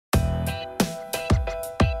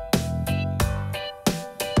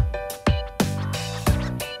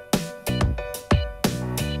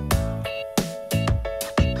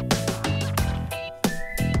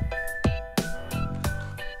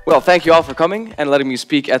Well, thank you all for coming and letting me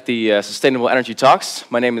speak at the Sustainable Energy Talks.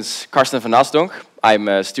 My name is Karsten van Asdonk. I'm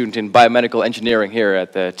a student in Biomedical Engineering here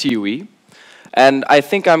at the TUE. And I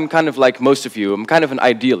think I'm kind of like most of you. I'm kind of an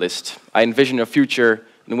idealist. I envision a future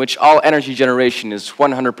in which all energy generation is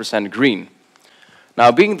 100% green.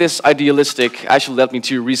 Now, being this idealistic actually led me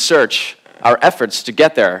to research our efforts to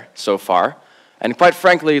get there so far, and quite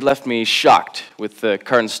frankly left me shocked with the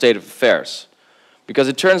current state of affairs. Because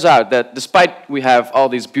it turns out that despite we have all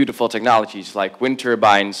these beautiful technologies like wind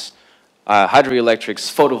turbines, hydroelectrics,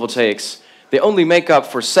 photovoltaics, they only make up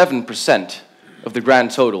for 7% of the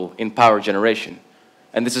grand total in power generation.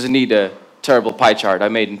 And this is indeed a terrible pie chart I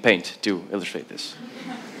made in paint to illustrate this.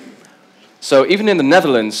 So even in the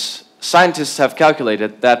Netherlands, scientists have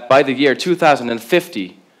calculated that by the year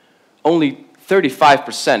 2050, only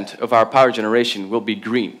 35% of our power generation will be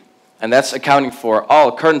green. And that's accounting for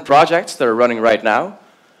all current projects that are running right now,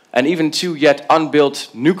 and even 2 yet unbuilt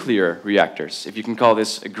nuclear reactors, if you can call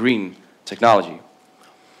this a green technology.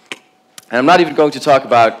 And I'm not even going to talk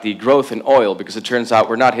about the growth in oil, because it turns out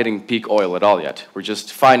we're not hitting peak oil at all yet. We're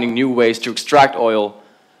just finding new ways to extract oil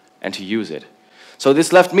and to use it. So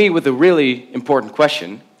this left me with a really important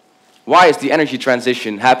question. Why is the energy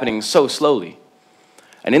transition happening so slowly?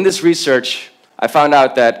 And in this research, I found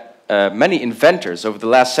out that many inventors over the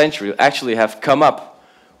last century actually have come up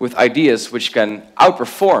with ideas which can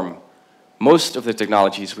outperform most of the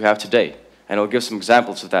technologies we have today. And I'll give some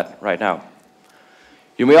examples of that right now.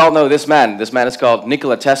 You may all know this man. This man is called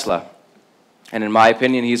Nikola Tesla. And in my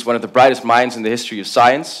opinion, he's one of the brightest minds in the history of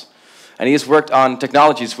science. And he has worked on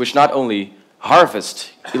technologies which not only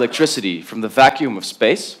harvest electricity from the vacuum of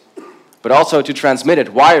space, but also to transmit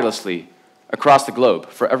it wirelessly across the globe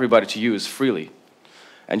for everybody to use freely.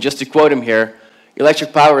 And just to quote him here,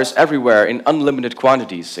 electric power is everywhere in unlimited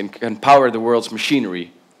quantities and can power the world's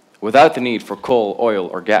machinery without the need for coal, oil,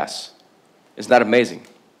 or gas. Isn't that amazing?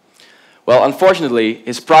 Well, unfortunately,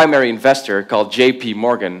 his primary investor, called J.P.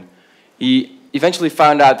 Morgan, he eventually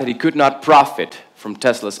found out that he could not profit from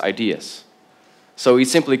Tesla's ideas. So he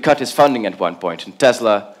simply cut his funding at one point, and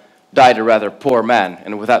Tesla died a rather poor man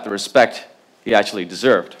and without the respect he actually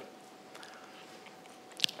deserved.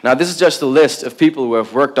 Now, this is just a list of people who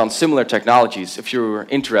have worked on similar technologies if you're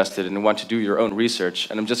interested and want to do your own research.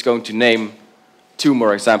 And I'm just going to name 2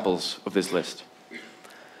 more examples of this list.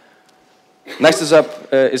 Next is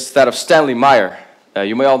that of Stanley Meyer.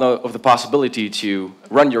 You may all know of the possibility to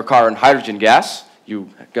run your car on hydrogen gas. You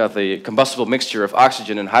got the combustible mixture of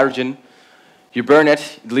oxygen and hydrogen. You burn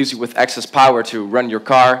it, it leaves you with excess power to run your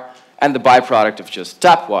car, and the byproduct of just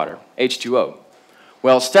tap water, H2O.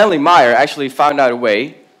 Well, Stanley Meyer actually found out a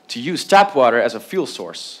way to use tap water as a fuel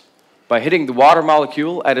source by hitting the water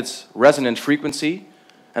molecule at its resonant frequency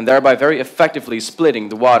and thereby very effectively splitting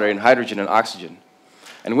the water in hydrogen and oxygen.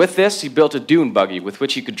 And with this, he built a dune buggy with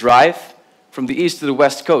which he could drive from the east to the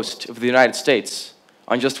west coast of the United States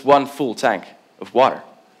on just 1 full tank of water.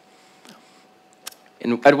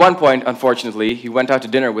 At one point, unfortunately, he went out to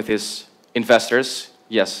dinner with his investors,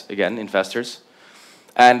 yes, again, investors,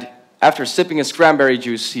 and after sipping his cranberry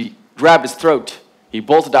juice, he grabbed his throat. He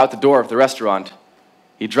bolted out the door of the restaurant.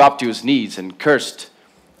 He dropped to his knees and cursed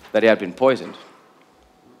that he had been poisoned.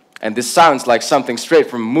 And this sounds like something straight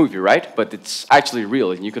from a movie, right? But it's actually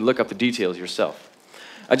real, and you can look up the details yourself.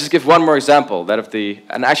 I'll just give one more example, that of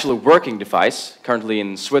an actual working device, currently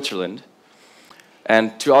in Switzerland.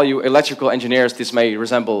 And to all you electrical engineers, this may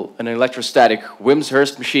resemble an electrostatic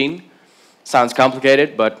Wimshurst machine. Sounds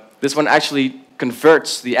complicated, but this one actually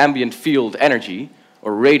converts the ambient field energy,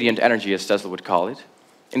 or radiant energy as Tesla would call it,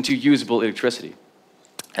 into usable electricity.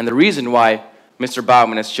 And the reason why Mr.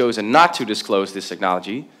 Baumann has chosen not to disclose this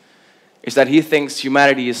technology is that he thinks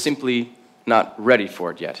humanity is simply not ready for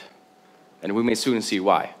it yet. And we may soon see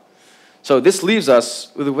why. So this leaves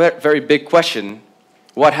us with a very big question: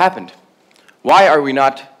 what happened? Why are we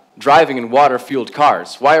not driving in water-fueled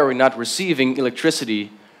cars? Why are we not receiving electricity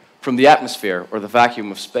from the atmosphere or the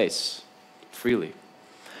vacuum of space freely?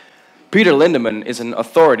 Peter Lindemann is an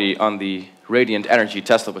authority on the radiant energy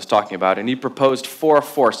Tesla was talking about, and he proposed 4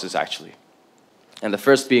 forces, actually. And the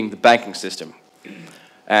first being the banking system.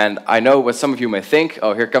 And I know what some of you may think: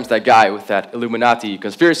 oh, here comes that guy with that Illuminati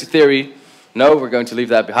conspiracy theory. No, we're going to leave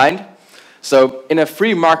that behind. So in a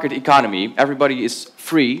free market economy, everybody is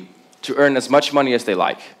free to earn as much money as they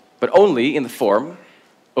like, but only in the form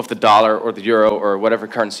of the dollar or the euro or whatever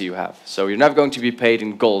currency you have. So you're never going to be paid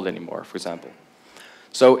in gold anymore, for example.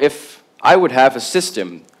 So if I would have a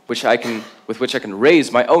system with which I can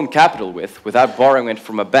raise my own capital without borrowing it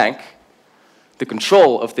from a bank, the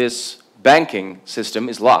control of this banking system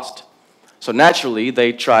is lost. So naturally,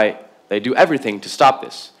 they do everything to stop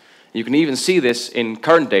this. You can even see this in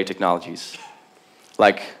current day technologies,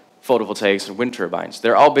 like photovoltaics and wind turbines.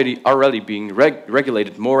 They're already being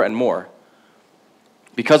regulated more and more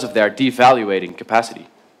because of their devaluating capacity.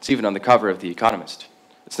 It's even on the cover of The Economist.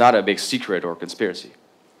 It's not a big secret or conspiracy.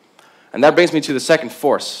 And that brings me to the second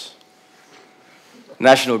force,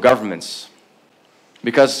 national governments.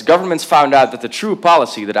 Because governments found out that the true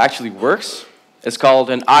policy that actually works is called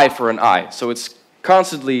an eye for an eye. So it's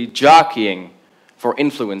constantly jockeying for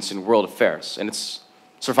influence in world affairs, and it's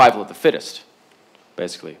survival of the fittest,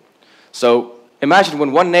 basically. So imagine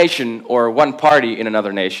when one nation or one party in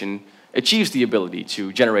another nation achieves the ability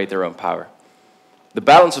to generate their own power. The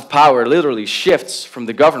balance of power literally shifts from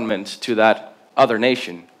the government to that other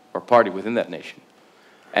nation or party within that nation.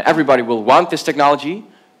 And everybody will want this technology,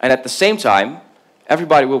 and at the same time,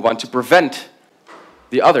 everybody will want to prevent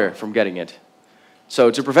the other from getting it.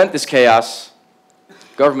 So to prevent this chaos,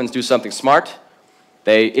 governments do something smart.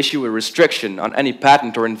 They issue a restriction on any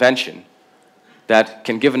patent or invention that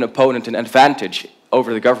can give an opponent an advantage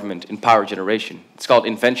over the government in power generation. It's called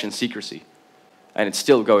invention secrecy, and it's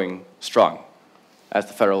still going strong, as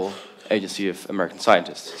the Federal Agency of American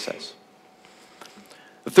Scientists says.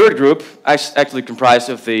 The third group is actually comprised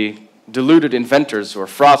of the deluded inventors, or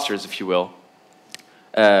fraudsters, if you will,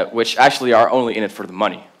 which actually are only in it for the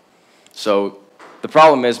money. So the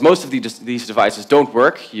problem is most of these devices don't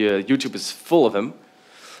work. YouTube is full of them.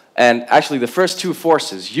 And actually the first two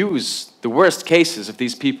forces use the worst cases of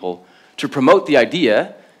these people to promote the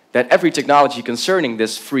idea that every technology concerning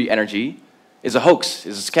this free energy is a hoax,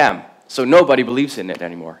 is a scam. So nobody believes in it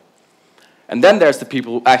anymore. And then there's the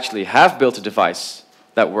people who actually have built a device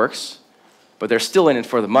that works, but they're still in it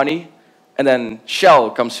for the money. And then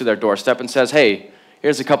Shell comes to their doorstep and says, hey,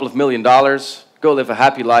 here's a couple of $1 million, go live a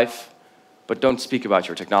happy life, but don't speak about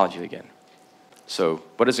your technology again. So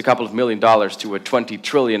what is a couple of $1 million to a $20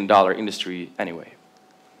 trillion industry anyway?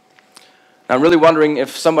 Now, I'm really wondering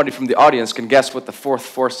if somebody from the audience can guess what the fourth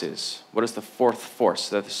force is. What is the fourth force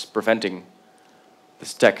that is preventing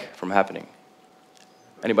this tech from happening?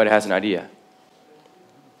 Anybody has an idea?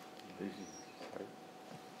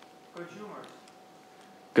 Consumers.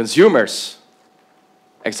 Consumers.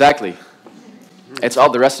 Exactly. It's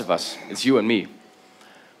all the rest of us. It's you and me.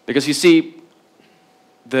 Because you see,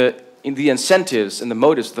 in the incentives and the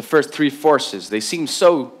motives of the first three forces, they seem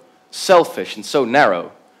so selfish and so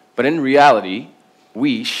narrow. But in reality,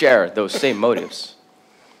 we share those same motives.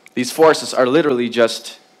 These forces are literally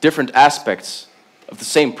just different aspects of the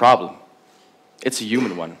same problem. It's a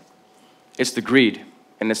human one. It's the greed,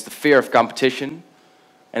 and it's the fear of competition,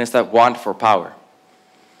 and it's that want for power.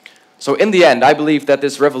 So in the end, I believe that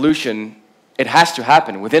this revolution, it has to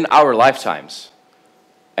happen within our lifetimes.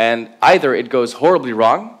 And either it goes horribly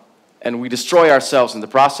wrong, and we destroy ourselves in the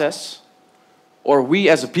process, or we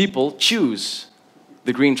as a people choose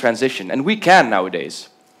the green transition. And we can nowadays,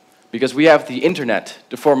 because we have the internet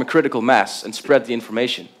to form a critical mass and spread the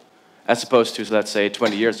information, as opposed to, let's say,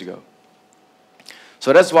 20 years ago.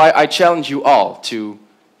 So that's why I challenge you all to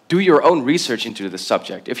do your own research into this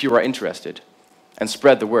subject, if you are interested, and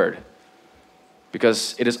spread the word.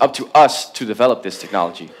 Because it is up to us to develop this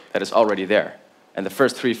technology that is already there. And the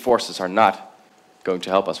first three forces are not going to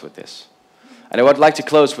help us with this. And I would like to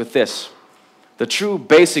close with this. The true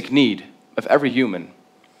basic need of every human,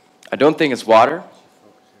 I don't think it's water,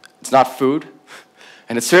 it's not food,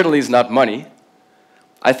 and it certainly is not money.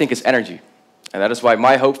 I think it's energy. And that is why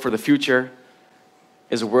my hope for the future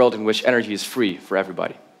is a world in which energy is free for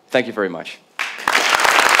everybody. Thank you very much.